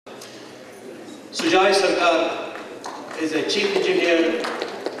Sujoy Sarkar is a chief engineer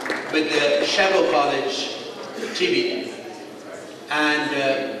with the Shabo College, GB,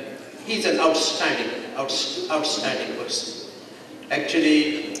 and he's an outstanding person.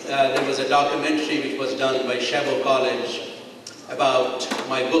 Actually, there was a documentary which was done by Shabo College about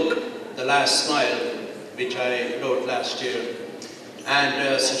my book, The Last Smile, which I wrote last year.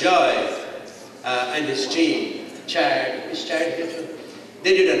 And Sujoy and his team, Chad, is Chad here too?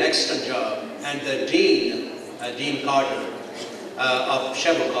 They did an excellent job. And the Dean, Dean Carter of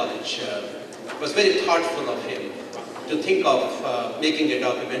Shabo College, was very thoughtful of him to think of making a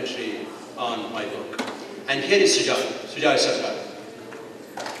documentary on my book. And here is Sujoy Sarkar.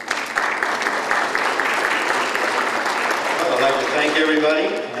 Well, I'd like to thank everybody,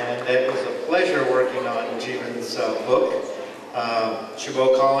 and it was a pleasure working on Jeevan's book.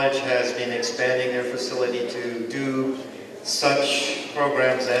 Shabo College has been expanding their facility to do such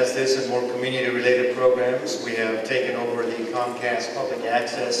programs as this and more community-related programs. We have taken over the Comcast public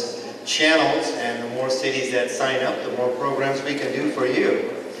access channels, and the more cities that sign up, the more programs we can do for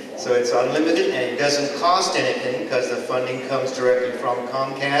you. So it's unlimited, and it doesn't cost anything because the funding comes directly from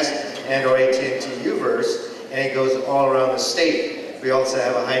Comcast and or AT&T Uverse, and it goes all around the state. We also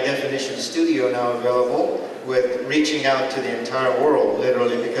have a high-definition studio now available with reaching out to the entire world,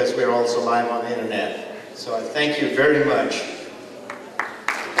 literally, because we're also live on the internet. So I thank you very much.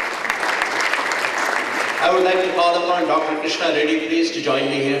 I would like to call upon Dr. Krishna Reddy, please, to join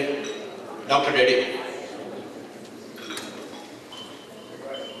me here. Dr. Reddy.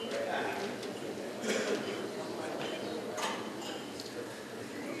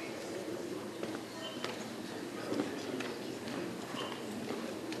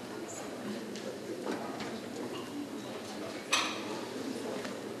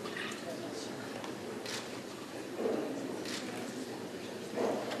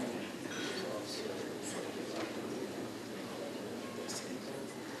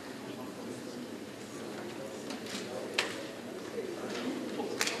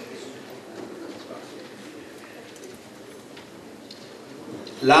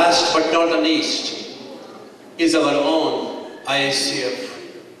 Last but not the least is our own ISCF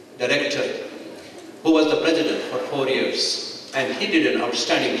director, who was the president for 4 years, and he did an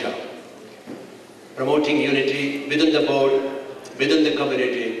outstanding job promoting unity within the board, within the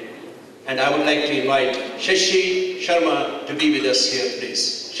community. And I would like to invite Shashi Sharma to be with us here,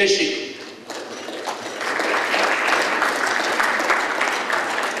 please. Shashi.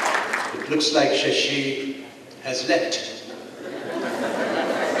 It looks like Shashi has left.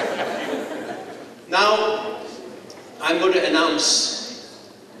 Now, I'm going to announce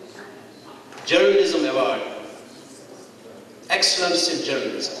Journalism Award, Excellence in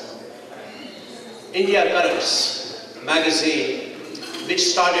Journalism. India Currents magazine, which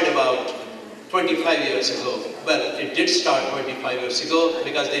started about 25 years ago. Well, it did start 25 years ago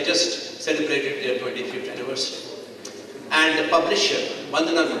because they just celebrated their 25th anniversary. And the publisher,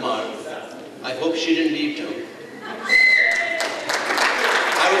 Vandana Kumar, I hope she didn't leave too.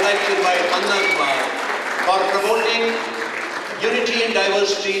 I would like to invite Vandana Kumar for promoting unity and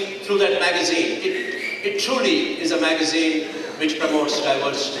diversity through that magazine. It truly is a magazine which promotes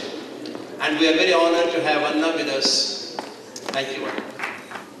diversity. And we are very honored to have Vandana with us. Thank you, Vandana.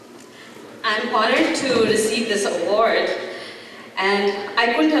 I'm honored to receive this award. And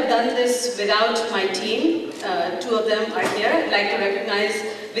I couldn't have done this without my team. Two of them are here. I'd like to recognize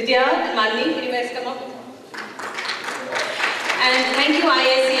Vidya and Malini. Can you guys come up? And thank you,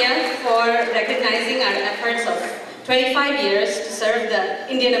 IACF, for recognizing our efforts of 25 years to serve the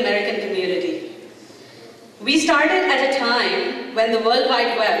Indian American community. We started at a time when the World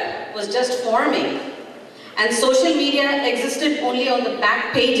Wide Web was just forming, and social media existed only on the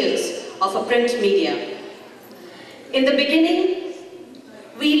back pages of a print media. In the beginning,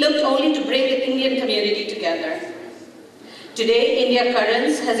 we looked only to bring the Indian community together. Today, India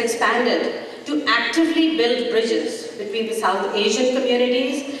Currents has expanded to actively build bridges between the South Asian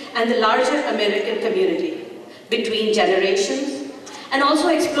communities and the larger American community, between generations, and also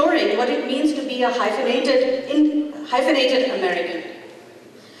exploring what it means to be a hyphenated American.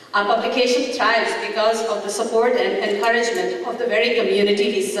 Our publication thrives because of the support and encouragement of the very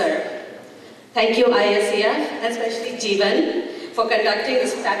community we serve. Thank you, ISCF, and especially Jeevan, for conducting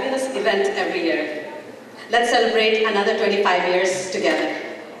this fabulous event every year. Let's celebrate another 25 years together.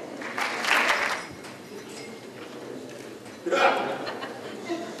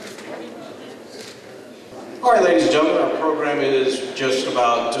 All right, ladies and gentlemen, our program is just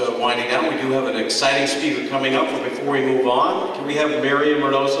about winding down. We do have an exciting speaker coming up, but before we move on, can we have Miriam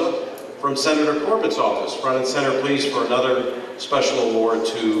Reynosa from Senator Corbett's office, front and center, please, for another special award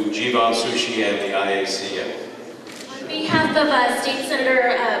to Jivan Sushi and the IACF. On behalf of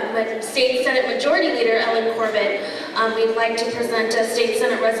State Senate Majority Leader Ellen Corbett, we'd like to present a State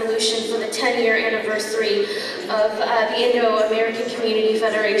Senate resolution for the 10-year anniversary of the Indo-American Community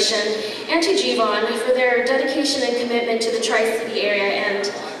Federation and to Jivan for their dedication and commitment to the Tri-City area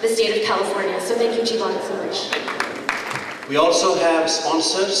and the state of California. So thank you, Jivan, so much. We also have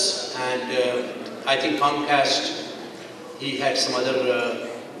sponsors, and I think Comcast, he had some other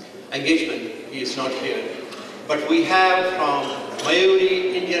engagement. He is not here. But we have from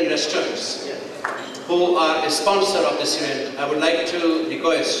Mayuri Indian Restaurants, who are a sponsor of this event. I would like to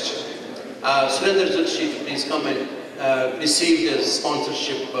request Surendra Zulshi to please come and receive the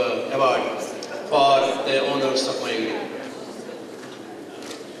sponsorship award for the owners of Mayuri.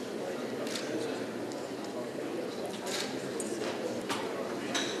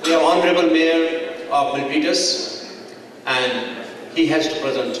 We have Honorable Mayor of Milpitas, and he has to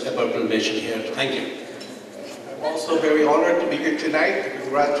present a proclamation here. Thank you. I'm also very honored to be here tonight to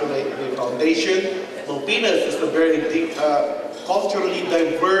congratulate the foundation. Milpitas is a very culturally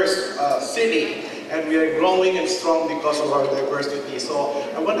diverse city, and we are growing and strong because of our diversity. So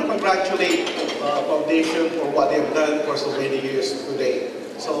I want to congratulate the foundation for what they have done for so many years today.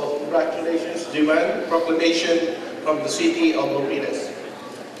 So congratulations, Jivan. Proclamation from the city of Milpitas.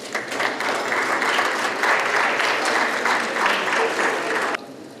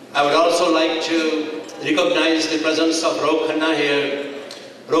 I would also like to recognize the presence of Ro Khanna here.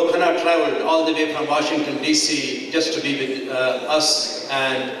 Ro Khanna traveled all the way from Washington, D.C. just to be with us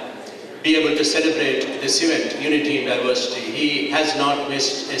and be able to celebrate this event, Unity in Diversity. He has not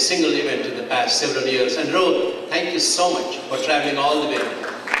missed a single event in the past several years. And Ro, thank you so much for traveling all the way.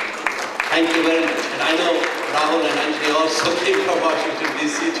 Thank you very much. And I know Rahul and Anjali also came from Washington,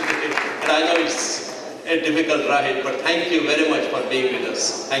 D.C. today. And I know it's a difficult ride, but thank you very much for being with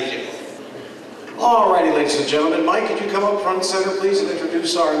us. Thank you. Alrighty, ladies and gentlemen. Mike, could you come up front and center, please, and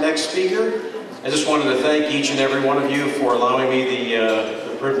introduce our next speaker? I just wanted to thank each and every one of you for allowing me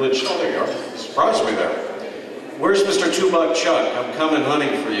the privilege. Oh, there you are. Surprised me there. Where's Mr. Tubak Chuck? I'm coming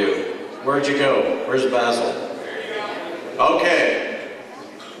hunting for you. Where'd you go? Where's Basil? Okay.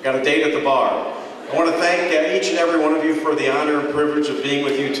 Got a date at the bar. I want to thank each and every one of you for the honor and privilege of being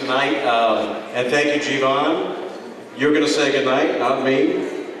with you tonight. And thank you, Jivan. You're going to say goodnight, not me.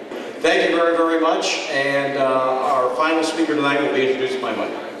 Thank you very, very much. And our final speaker tonight will be introduced by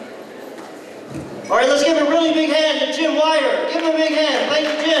Mike. All right, let's give a really big hand to Jim Wire. Give him a big hand. Thank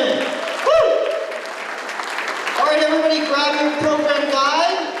you, Jim. Woo! All right, everybody grab your program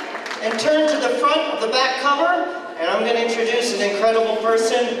guide and turn to the front of the back cover. And I'm going to introduce an incredible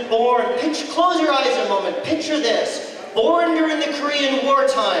person born, close your eyes a moment, picture this. Born during the Korean War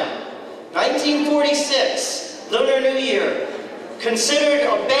time, 1946, Lunar New Year. Considered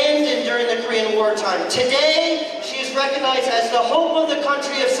abandoned during the Korean War time. Today, she is recognized as the hope of the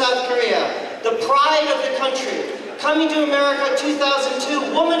country of South Korea, the pride of the country. Coming to America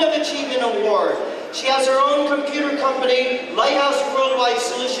 2002, Woman of Achievement Award. She has her own computer company, Lighthouse Worldwide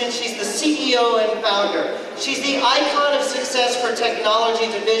Solutions. She's the CEO and founder. She's the icon of success for technology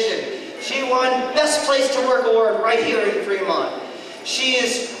division. She won Best Place to Work award right here in Fremont. She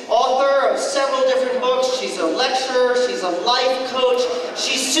is author of several different books. She's a lecturer. She's a life coach.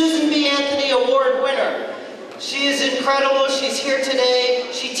 She's Susan B. Anthony Award winner. She is incredible. She's here today.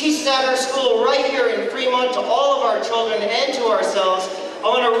 She teaches at her school right here in Fremont to all of our children and to ourselves. I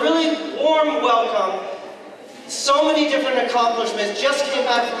want a really warm welcome. So many different accomplishments. Just came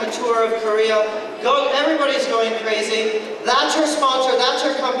back from a tour of Korea. Everybody's going crazy. That's her sponsor. That's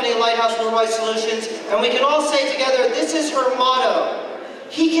her company, Lighthouse Worldwide Solutions. And we can all say together, this is her motto.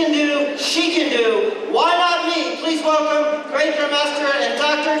 He can do, she can do. Why not me? Please welcome Great Grandmaster and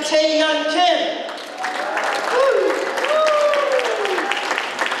Dr. Tae-Yun Kim.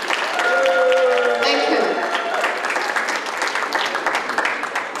 Thank you.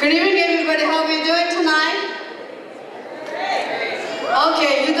 Good evening, everybody. How are you doing tonight?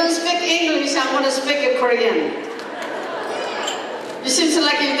 Okay, you don't speak English. I'm going to speak Korean. It seems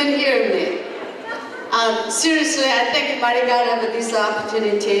like you didn't hear me. Seriously, I thank mighty God for this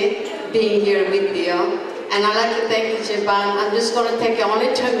opportunity being here with you. And I'd like to thank Jivan. I'm just going to take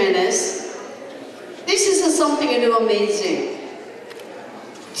only 2 minutes. This is something new, amazing.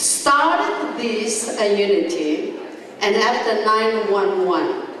 Started this unity, and after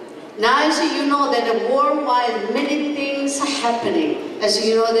 9/11. Now, as you know, that worldwide many things are happening. As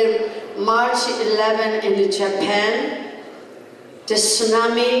you know, the March 11 in Japan, the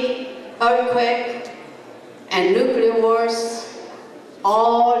tsunami, earthquake, and nuclear wars,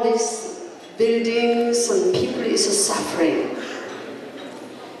 all these buildings and people is suffering.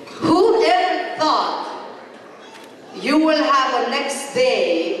 you will have a next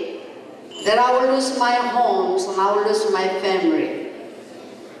day that I will lose my homes and I will lose my family.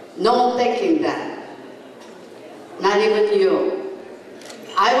 No thinking that. Not even you.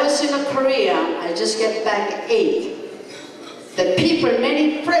 I was in Korea, I just get back 8. The people,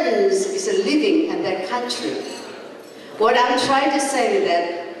 many friends is living in that country. What I'm trying to say is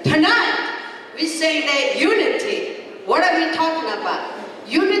that tonight, we say that unity. What are we talking about?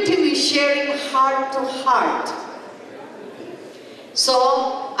 Unity, we sharing heart to heart.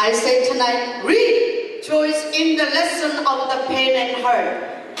 So, I say tonight, rejoice in the lesson of the pain and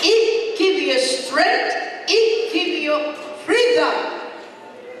hurt. It gives you strength, it gives you freedom.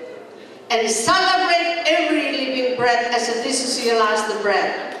 And celebrate every living breath as if this is your last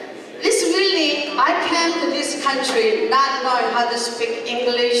breath. This really, I came to this country not knowing how to speak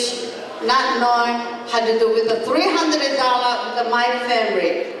English, not knowing how to do with the $300 with my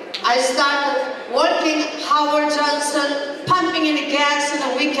family. I started working Howard Johnson, pumping in the gas in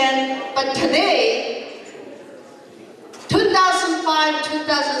the weekend, but today, 2005,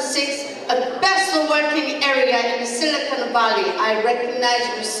 2006, a best working area in Silicon Valley, I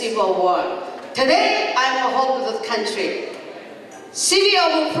recognize, receive award. Today, I'm a hope of the country. City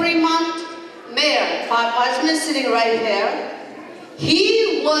of Fremont Mayor, Bob Osmond, sitting right here.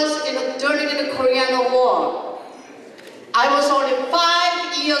 He was during the Korean War. I was only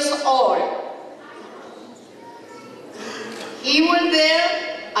 5 years old. He was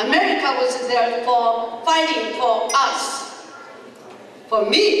there, America was there for fighting for us. For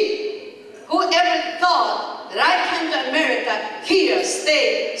me, whoever thought that I came to America here,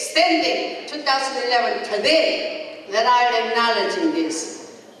 standing 2011 today, that I'm acknowledging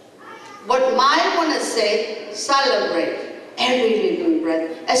this. But I want to say, celebrate every living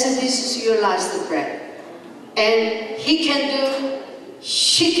breath as if this is your last breath. And he can do,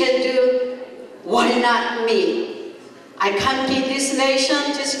 she can do, why not me? I come to this nation,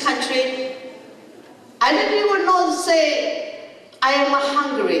 this country. I didn't even know to say, I am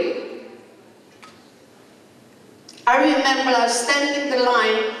hungry. I remember I was standing in the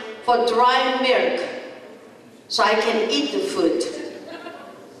line for dry milk so I can eat the food.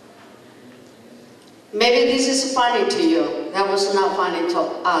 Maybe this is funny to you. That was not funny to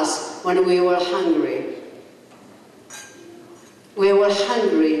us when we were hungry. We were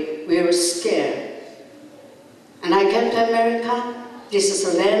hungry, we were scared. And I came to America, this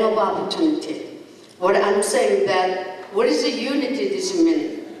is a land of opportunity. What I'm saying that, what is the unity this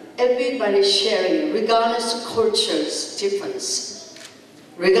mean? Everybody sharing, regardless of cultures difference,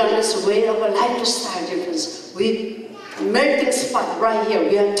 regardless of way of a lifestyle difference. We melting spot right here,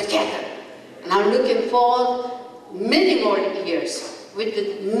 we are together. And I'm looking for many more years with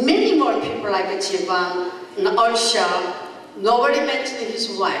many more people like Jivan and Arsha. Nobody mentioned his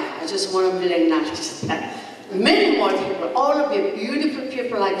wife. I just want to acknowledge that. Many more people, all of you, beautiful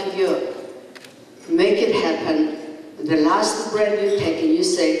people like you, make it happen. The last breath you take and you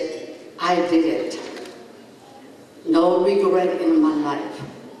say, I did it. No regret in my life.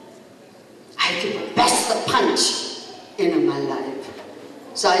 I did the best punch in my life.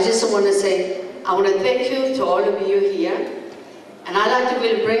 So I just want to say, I want to thank you to all of you here. And I'd like to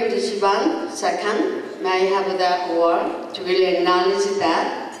really bring the Jivan second. May I have that award to really acknowledge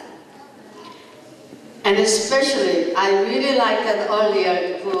that. And especially, I really liked that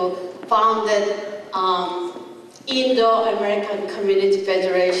earlier who founded Indo-American Community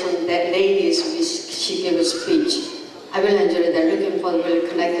Federation, that ladies, she gave a speech. I really enjoyed that, looking forward to really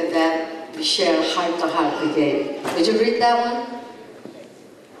connect with that, we share heart to heart again. Would you read that one?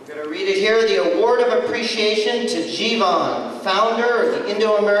 I'm going to read it here. The Award of Appreciation to Jivan, founder of the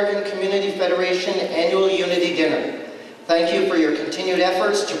Indo-American Community Federation Annual Unity Dinner. Thank you for your continued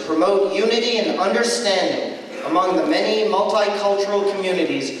efforts to promote unity and understanding among the many multicultural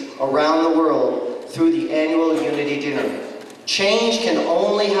communities around the world through the annual Unity Dinner. Change can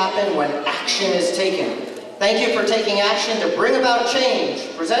only happen when action is taken. Thank you for taking action to bring about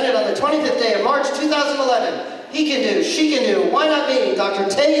change. Presented on the 25th day of March 2011. He can do, she can do, why not me? Dr.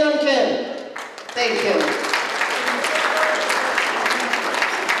 Tae-Yeon Kim. Thank you.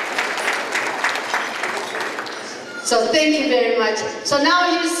 So thank you very much. So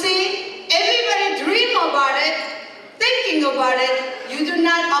now you see, everybody dream about it, thinking about it, you do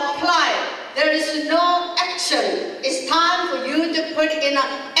not apply. There is no action. It's time for you to put in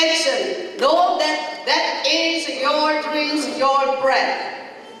action. Know that that is your dreams, your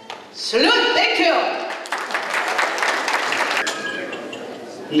breath. Salute, thank you.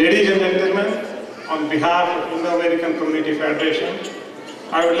 Ladies and gentlemen, on behalf of Indo-American Community Federation,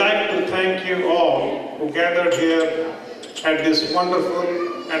 I would like to thank you all who gathered here at this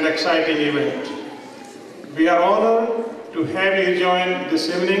wonderful and exciting event. we are honored to have you join this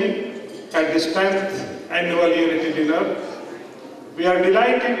evening at this 10th Annual Unity Dinner. We are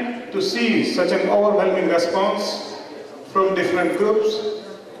delighted to see such an overwhelming response from different groups,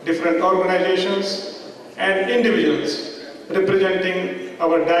 different organizations, and individuals representing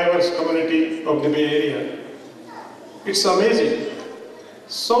our diverse community of the Bay Area. It's amazing.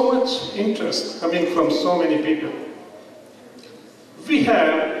 So much interest coming from so many people. We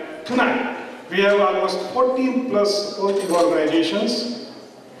have almost 14 plus organizations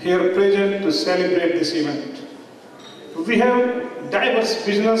here present to celebrate this event. We have diverse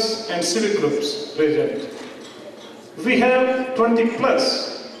business and civic groups present. We have 20 plus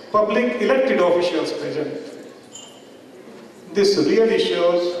public elected officials present. This really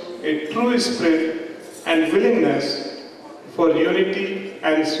shows a true spirit and willingness for unity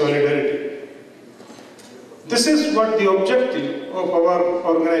and solidarity. This is what the objective of our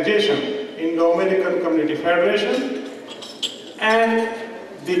organization, Indo-American Community Federation, and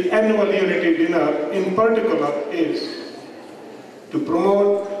the annual Unity Dinner in particular is to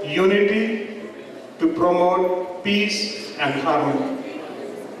promote unity, to promote peace and harmony.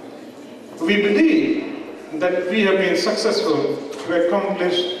 We believe that we have been successful to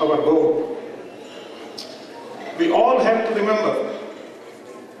accomplish our goal. We all have to remember,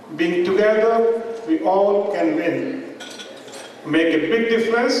 being together, we all can win, make a big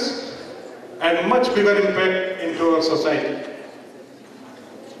difference, and much bigger impact into our society.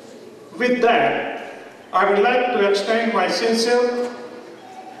 With that, I would like to extend my sincere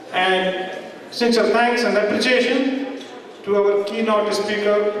thanks and appreciation to our keynote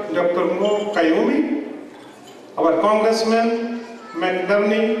speaker, Dr. Mo Kayumi, our Congressman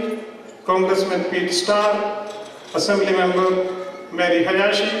McNerney, Congressman Pete Starr, Assembly Member Mary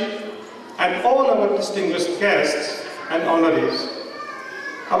Hayashi, and all our distinguished guests and honorees.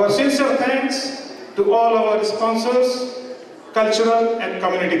 Our sincere thanks to all our sponsors, cultural and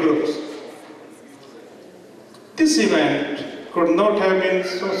community groups. This event could not have been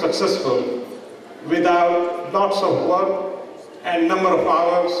so successful without lots of work and number of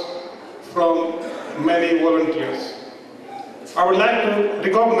hours from many volunteers. I would like to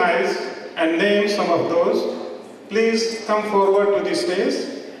recognize and name some of those. Please come forward to the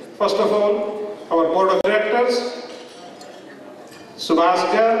stage. First of all, our board of directors,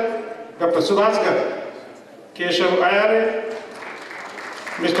 Dr. Subhash Garg, Keshav Ayare,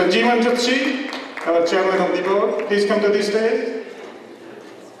 Mr. Jeevan Jutsi, our chairman of the board, please come to the stage.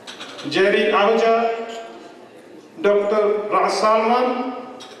 Jerry Ahuja, Dr. Ras Salman,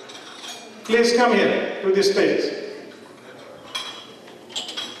 please come here to the stage.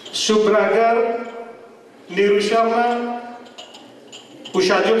 Shubhra Garg, Neeru Sharma,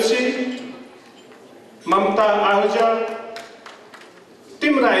 Usha Jutsi, Mamta Ahuja,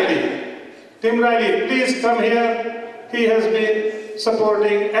 Tim Riley, please come here. He has been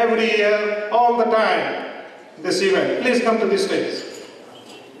supporting every year, all the time, this event. Please come to the stage.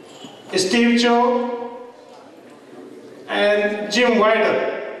 Steve Cho and Jim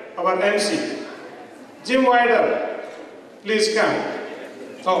Wider, our MC. Jim Wider, please come.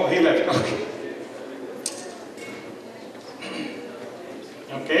 Oh, he left, okay.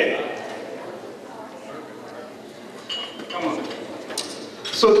 Okay. Come on.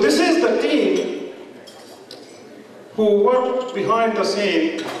 So this is the team who worked behind the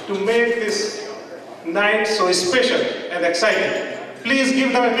scene to make this night so special and exciting. Please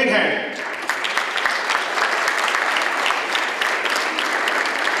give them a big hand.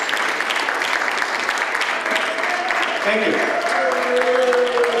 Thank you.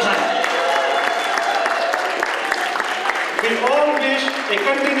 We all wish a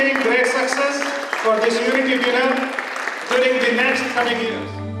continuing great success for this Unity Dinner during the next coming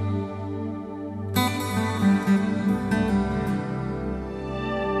years.